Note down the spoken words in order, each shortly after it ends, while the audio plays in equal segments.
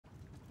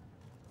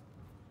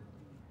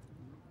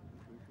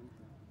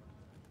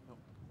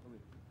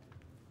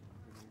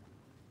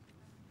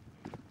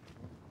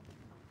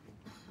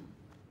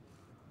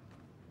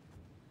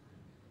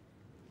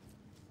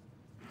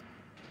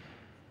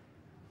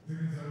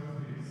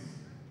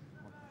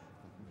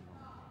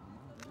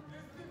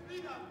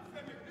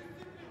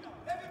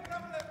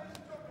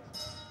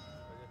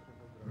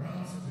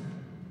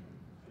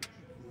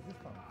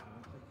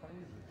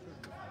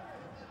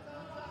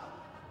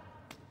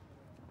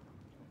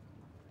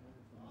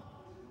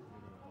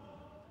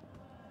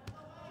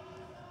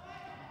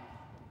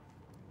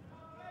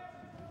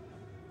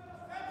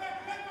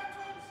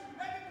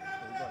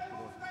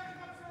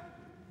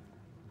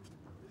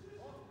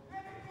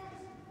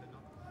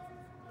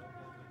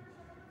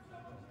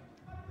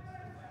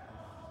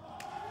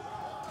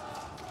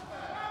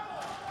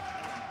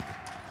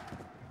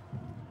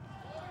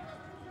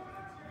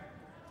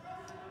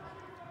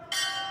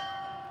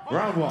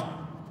Round one.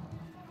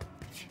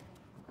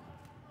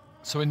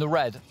 So in the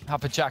red,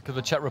 HAFIJAK of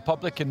the Czech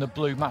Republic, in the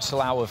blue,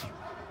 MASALAU of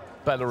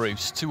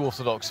Belarus. Two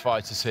orthodox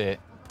fighters here.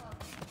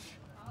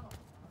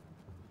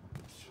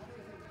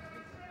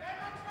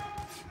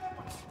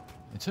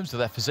 In terms of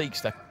their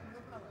physiques, they're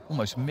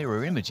almost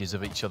mirror images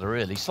of each other,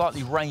 really.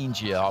 Slightly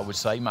rangier, I would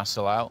say,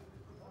 MASALAU.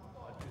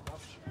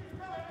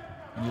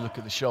 When you look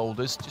at the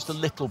shoulders, just a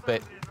little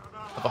bit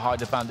of a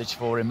height advantage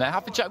for him there.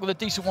 HAFIJAK with a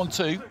decent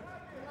 1-2.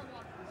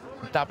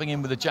 Dabbing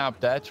in with a jab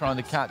there, trying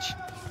to catch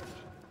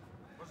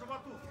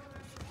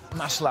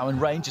MASALAU in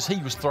range as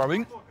he was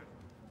throwing.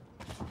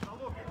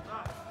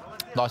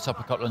 Nice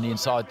uppercut on the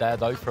inside there,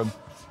 though, from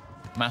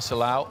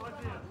MASALAU.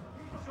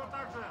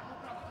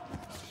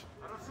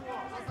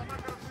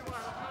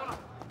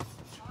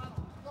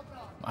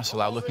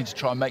 MASALAU looking to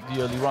try and make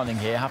the early running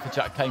here.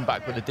 HAFIJAK came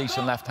back with a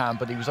decent left hand,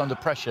 but he was under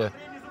pressure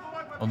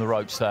on the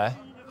ropes there.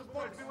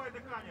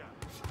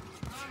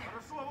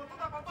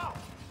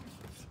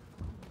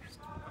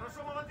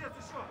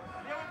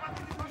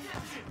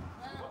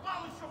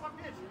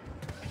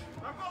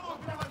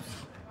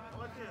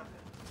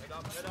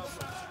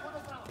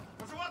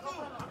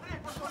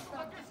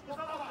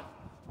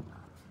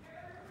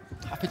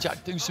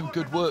 HAFIJAK doing some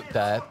good work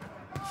there,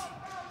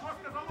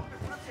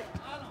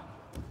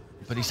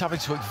 but he's having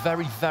to work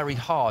very, very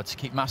hard to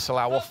keep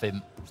MASALAU off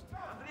him.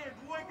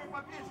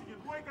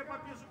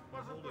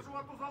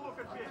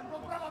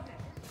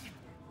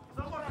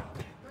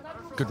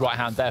 Good right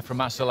hand there from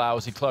MASALAU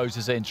as he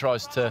closes in,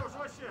 tries to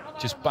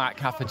just back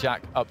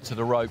HAFIJAK up to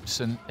the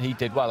ropes, and he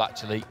did well,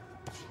 actually,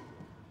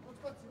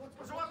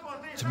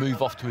 to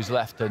move off to his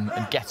left and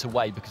get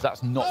away, because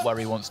that's not where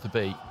he wants to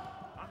be.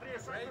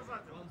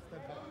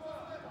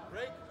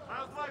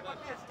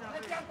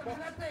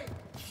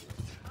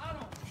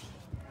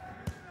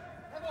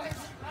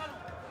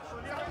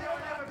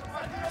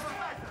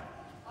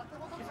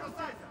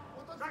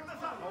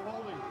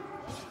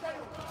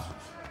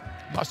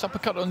 Nice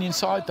uppercut on the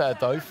inside there,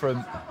 though,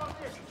 from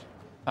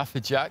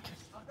HAFIJAK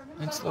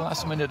into the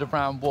last minute of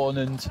round one.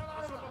 And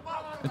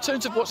in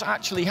terms of what's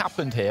actually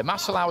happened here,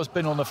 MASALAU has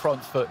been on the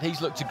front foot.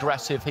 He's looked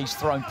aggressive. He's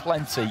thrown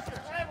plenty.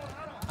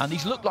 And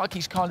he's looked like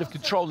he's kind of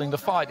controlling the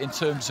fight in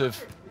terms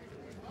of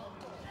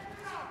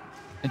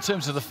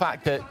the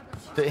fact that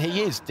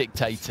he is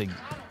dictating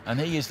and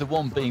he is the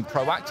one being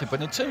proactive.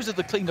 But in terms of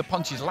the cleaner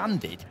punches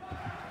landed,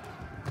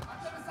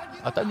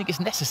 I don't think it's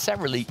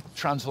necessarily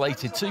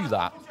translated to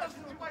that.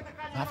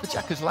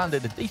 HAFIJAK has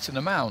landed a decent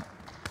amount,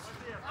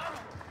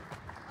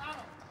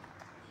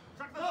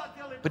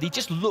 but he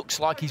just looks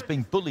like he's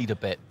being bullied a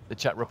bit, the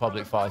Czech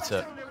Republic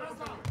fighter.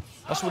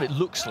 That's what it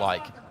looks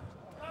like.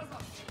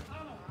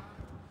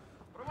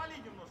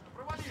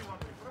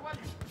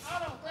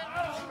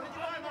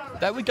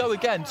 There we go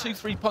again,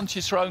 2-3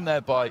 punches thrown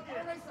there by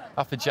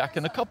HAFIJAK,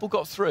 and a couple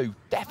got through.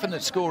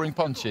 Definite scoring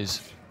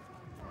punches.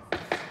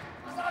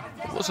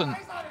 It wasn't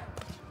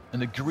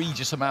an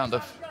egregious amount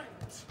of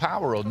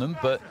power on them,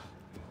 but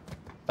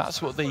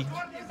that's what the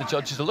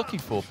judges are looking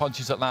for.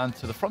 Punches that land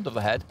to the front of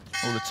the head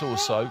or the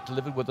torso,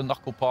 delivered with the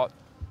knuckle part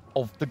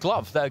of the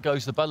glove. There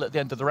goes the bell at the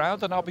end of the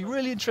round, and I'll be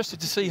really interested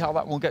to see how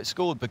that one gets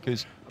scored,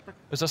 because,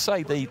 as I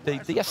say,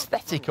 the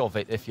aesthetic of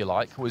it, if you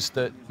like, was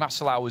that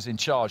MASALAU was in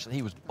charge, that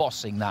he was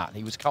bossing that,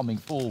 he was coming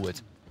forward.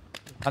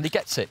 And he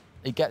gets it.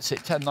 He gets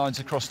it 10 lines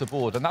across the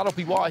board, and that'll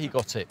be why he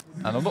got it.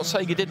 And I'm not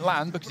saying he didn't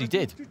land, because he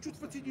did.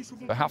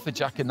 But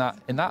HAFIJAK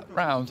in that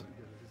round,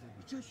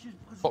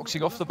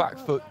 boxing off the back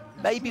foot,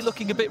 maybe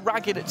looking a bit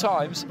ragged at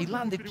times, he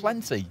landed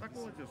plenty.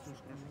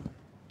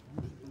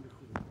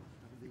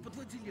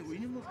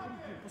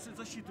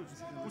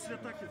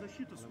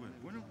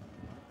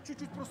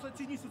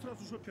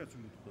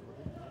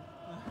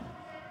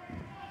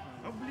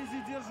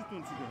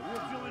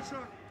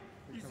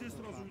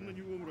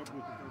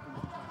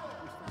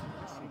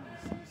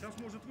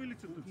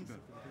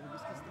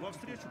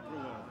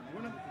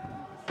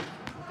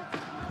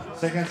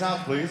 Seconds out,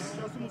 please.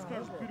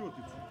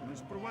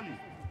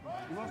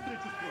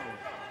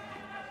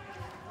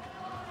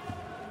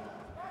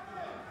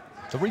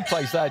 The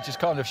replays there just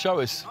kind of show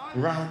us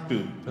Round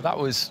two. that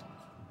was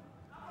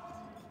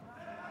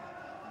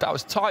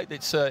tight.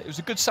 It was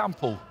a good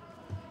sample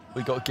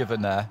we got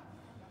given there.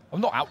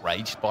 I'm not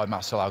outraged by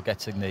MASALAU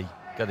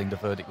getting the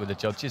verdict with the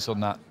judges on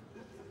that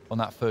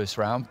first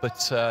round,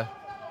 but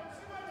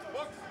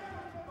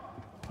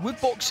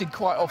with boxing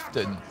quite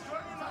often,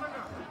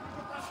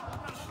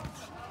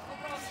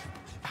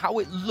 how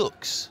it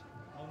looks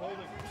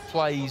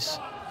plays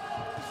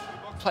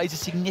a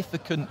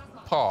significant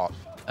part.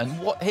 And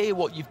what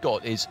you've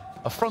got is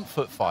a front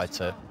foot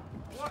fighter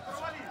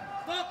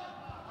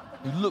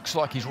who looks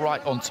like he's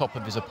right on top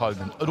of his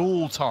opponent at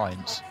all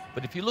times.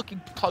 But if you're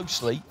looking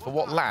closely for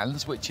what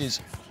lands, which is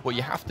what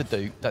you have to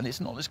do, then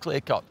it's not as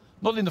clear cut.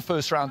 Not in the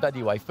first round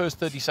anyway. First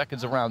 30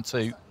 seconds of round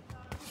two.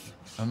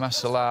 And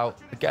MASALAU,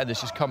 again,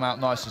 has just come out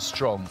nice and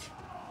strong.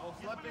 No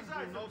slipping,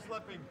 no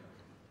slipping.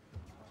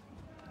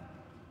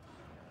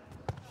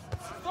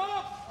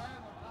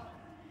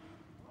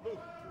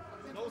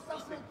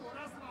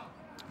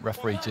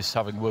 Referee just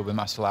having a word with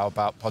MASALAU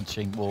about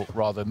punching, or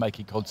rather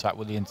making contact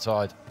with the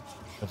inside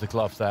of the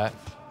glove there.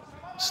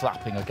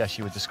 Slapping, I guess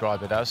you would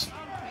describe it as.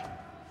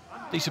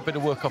 Decent bit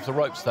of work off the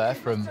ropes there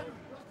from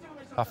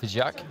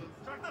HAFIJAK.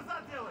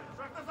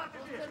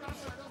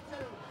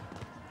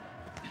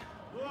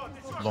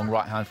 Long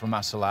right hand from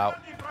MASALAU.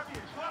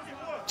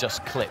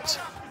 Just clipped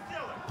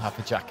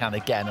HAFIJAK hand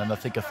again, and I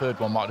think a third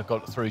one might have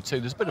got through too.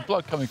 There's a bit of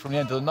blood coming from the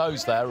end of the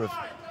nose there of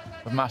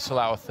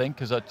MASALAU, I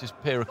think, as I just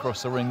peer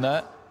across the ring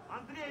there.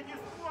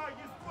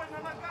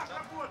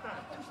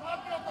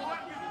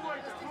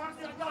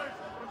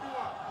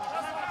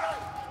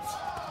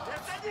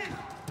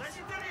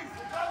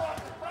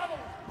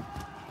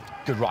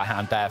 Good right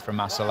hand there from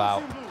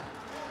MASALAU.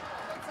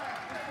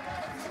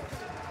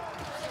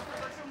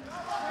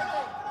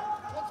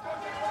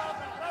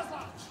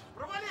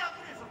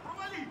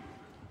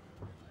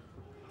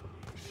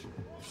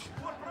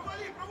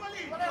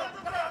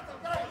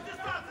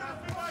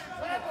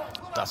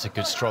 That's a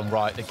good strong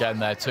right again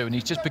there too, and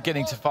he's just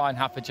beginning to find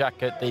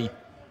HAFIJAK at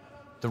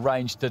the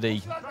range that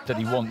he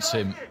wants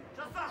him.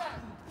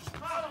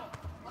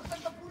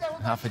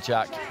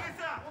 HAFIJAK,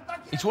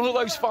 he's one of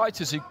those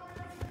fighters who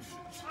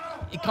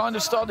he kind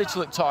of started to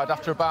look tired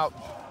after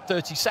about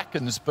 30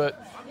 seconds,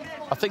 but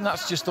I think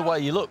that's just the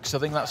way he looks. I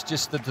think that's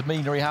just the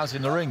demeanor he has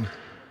in the ring.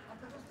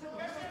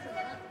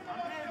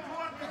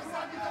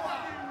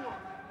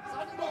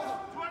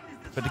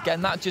 But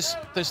again, that just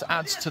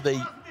adds to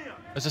the,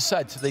 as I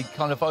said, to the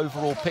kind of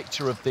overall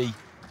picture of the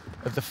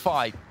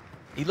fight.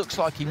 He looks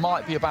like he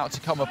might be about to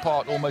come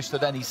apart almost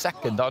at any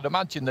second. I'd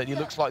imagine that he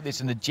looks like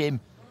this in the gym.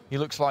 He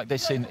looks like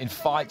this in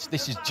fights.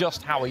 This is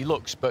just how he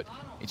looks, but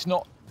it's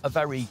not a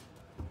very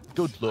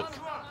good look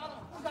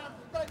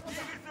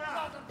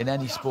in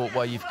any sport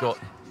where you've got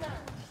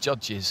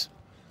judges.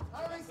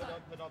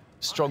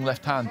 Strong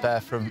left hand there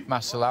from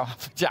MASALAU.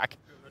 HAFIJAK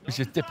was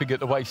just dipping at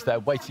the waist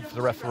there, waiting for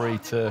the referee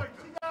to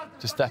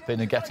step in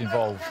and get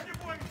involved.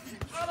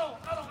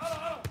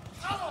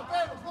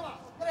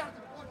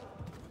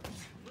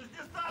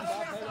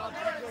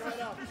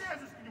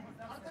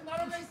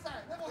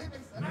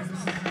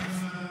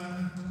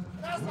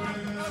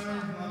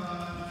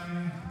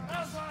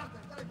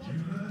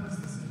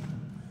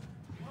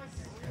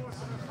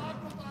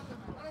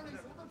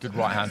 Good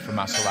right hand from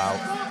MASALAU.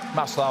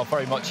 MASALAU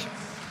very much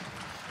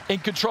in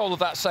control of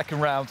that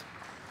second round.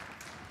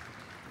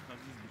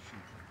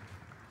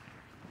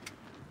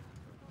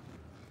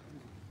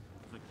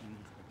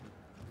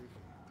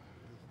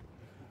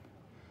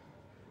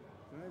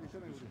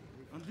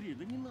 Андрей,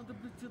 да не надо,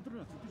 блядь, тебя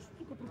драться. Ты же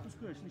только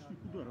пропускаешь лишних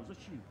ударов.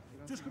 Зачем?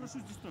 Ты же хорошо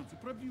с дистанции.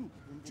 Пробил.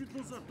 Чуть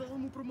назад, дал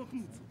ему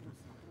промахнуться.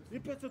 И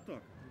опять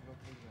атак.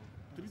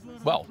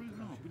 Well,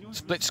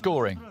 split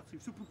scoring.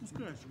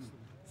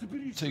 2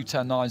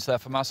 10-9s there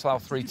for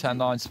MASALAU, 3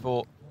 10-9s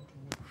for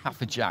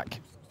HAFIJAK.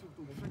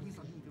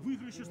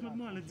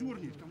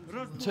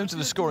 In terms of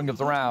the scoring of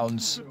the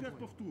rounds,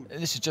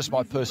 this is just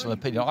my personal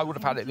opinion. I would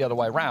have had it the other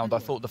way around. I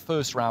thought the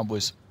first round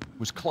was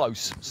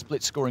close,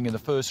 split scoring in the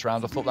first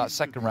round. I thought that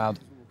second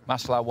round,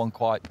 MASALAU won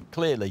quite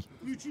clearly.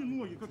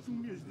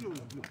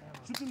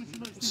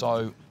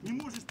 So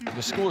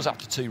the scores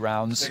after 2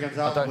 rounds,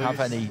 I don't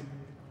have any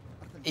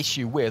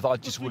issue with. I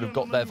just would have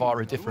got there via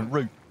a different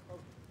route.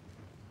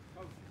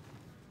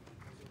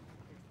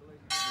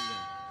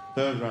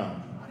 Third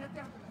round.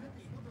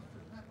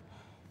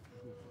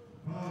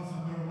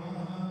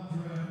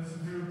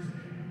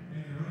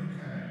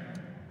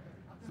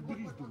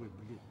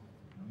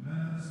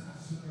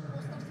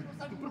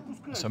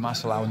 So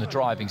MASALAU in the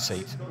driving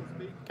seat,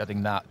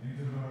 getting that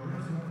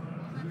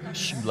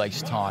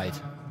shoelace tied.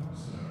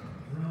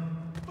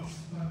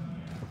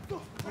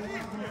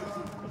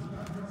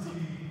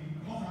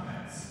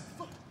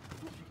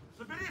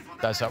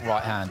 There's that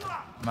right hand.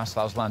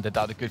 MASALAU's landed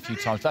that a good few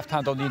times. Left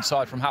hand on the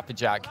inside from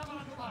HAFIJAK.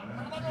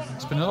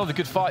 It's been another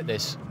good fight,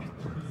 this.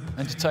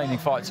 Entertaining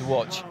fight to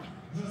watch.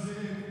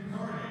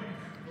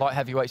 Light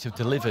heavyweights have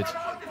delivered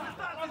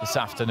this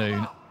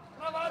afternoon.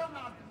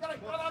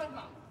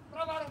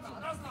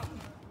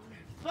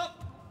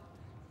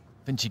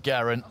 Vinci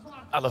Guerin,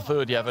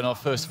 Alaverdiev in our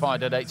first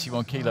fight at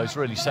 81 kilos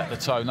really set the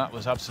tone. That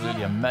was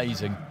absolutely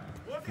amazing.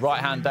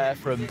 Right hand there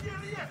from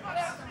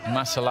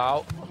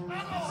MASALAU.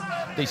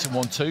 Decent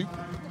 1-2.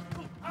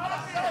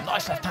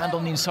 Nice left hand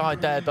on the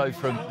inside there, though,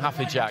 from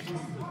HAFIJAK.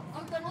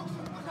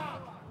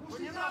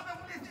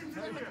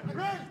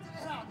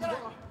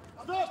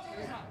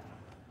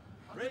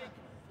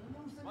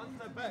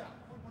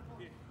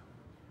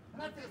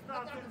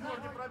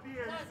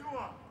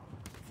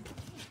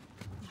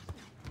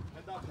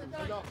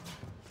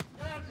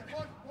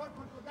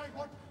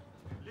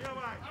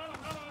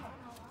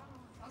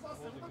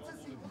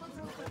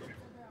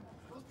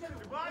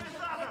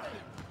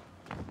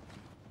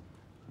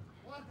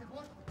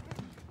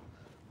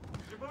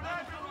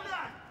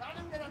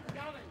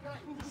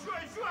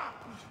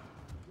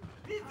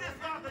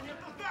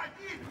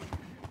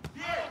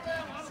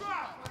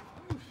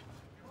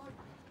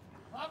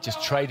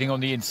 Just trading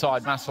on the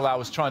inside. MASALAU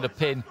was trying to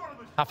pin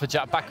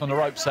HAFIJAK back on the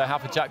ropes there.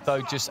 HAFIJAK,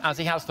 though, just as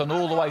he has done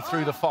all the way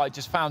through the fight,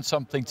 just found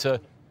something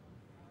to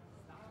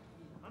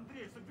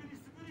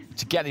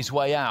get his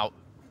way out.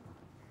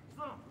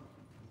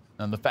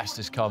 And the vest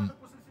has come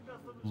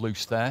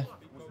loose there.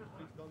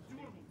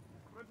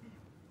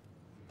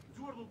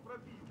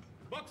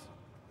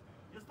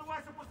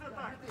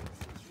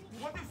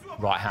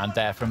 Right hand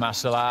there from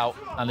MASALAU.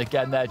 And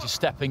again, they're just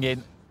stepping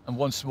in and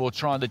once more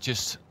trying to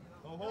just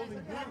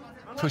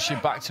push him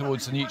back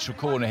towards the neutral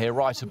corner here,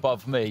 right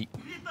above me.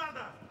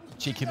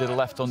 Cheeky little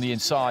left on the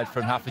inside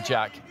from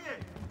HAFIJAK.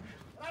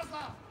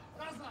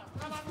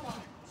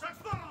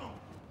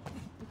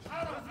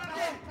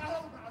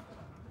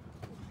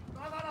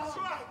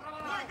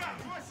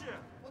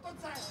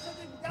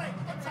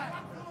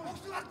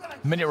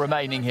 Minute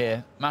remaining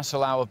here.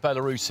 MASALAU of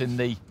Belarus in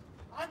the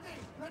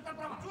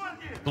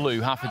blue,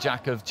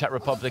 HAFIJAK of Czech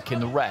Republic in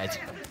the red.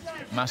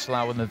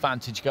 MASALAU with an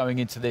advantage going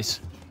into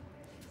this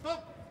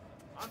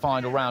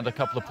final round, a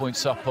couple of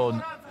points up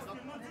on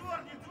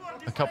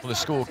a couple of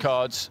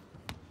scorecards.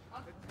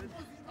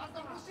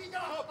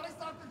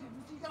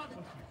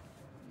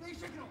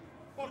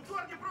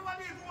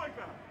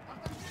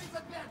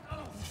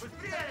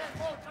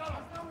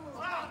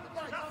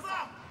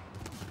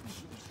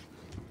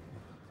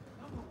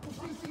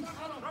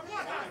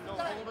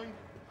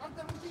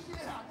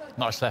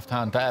 Nice left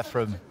hand there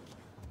from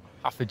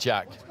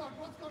HAFIJAK.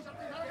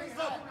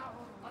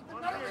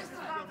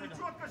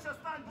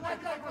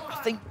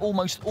 I think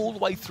almost all the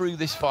way through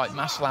this fight,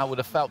 MASALAU would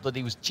have felt that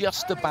he was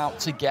just about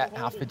to get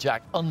HAFIJAK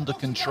under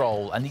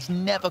control, and he's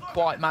never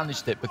quite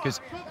managed it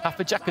because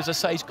HAFIJAK, as I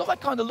say, he's got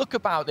that kind of look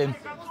about him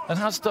and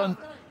has done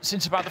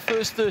since about the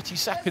first 30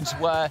 seconds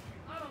where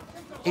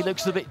he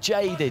looks a bit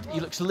jaded,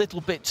 he looks a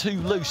little bit too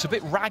loose, a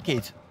bit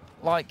ragged,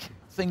 like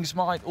things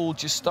might all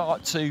just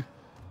start to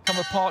come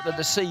apart at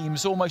the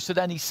seams almost at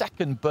any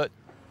second, but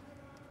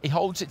he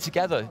holds it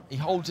together. He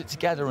holds it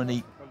together, and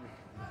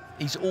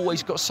he's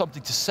always got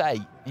something to say.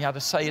 He had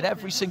a say in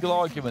every single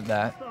argument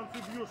there.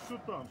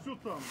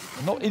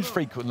 Not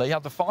infrequently, he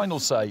had the final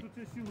say.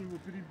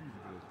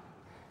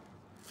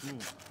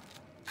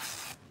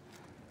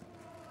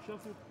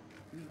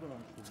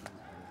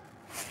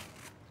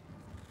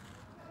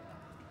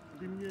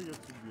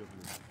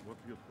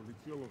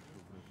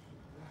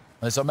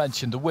 As I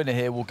mentioned, the winner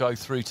here will go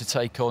through to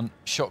take on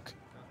Jakon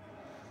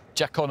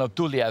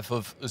Abduliev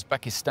of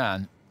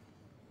Uzbekistan.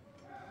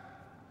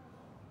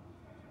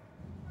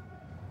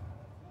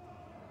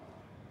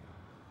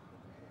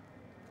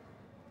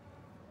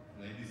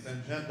 Ladies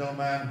and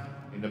gentlemen,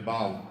 in the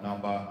bout,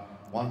 number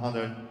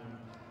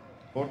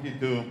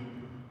 142,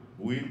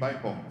 win by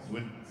points,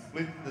 with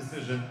split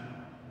decision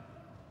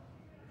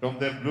from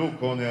the blue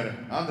corner,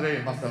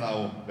 Andrei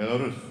MASALAU,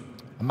 Belarus.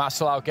 And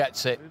MASALAU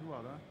gets it.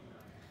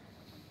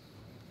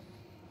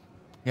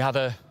 He had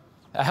a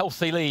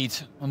healthy lead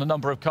on the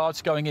number of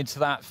cards going into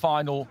that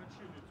final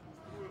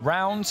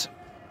round,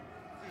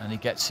 and he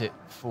gets it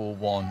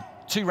 4-1.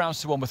 2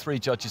 rounds to 1 with 3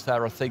 judges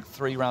there, I think.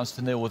 3 rounds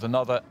to 0 with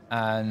another,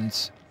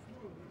 and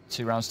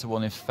 2 rounds to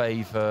 1 in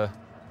favour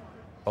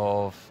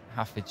of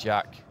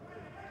HAFIJAK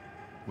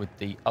with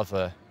the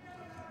other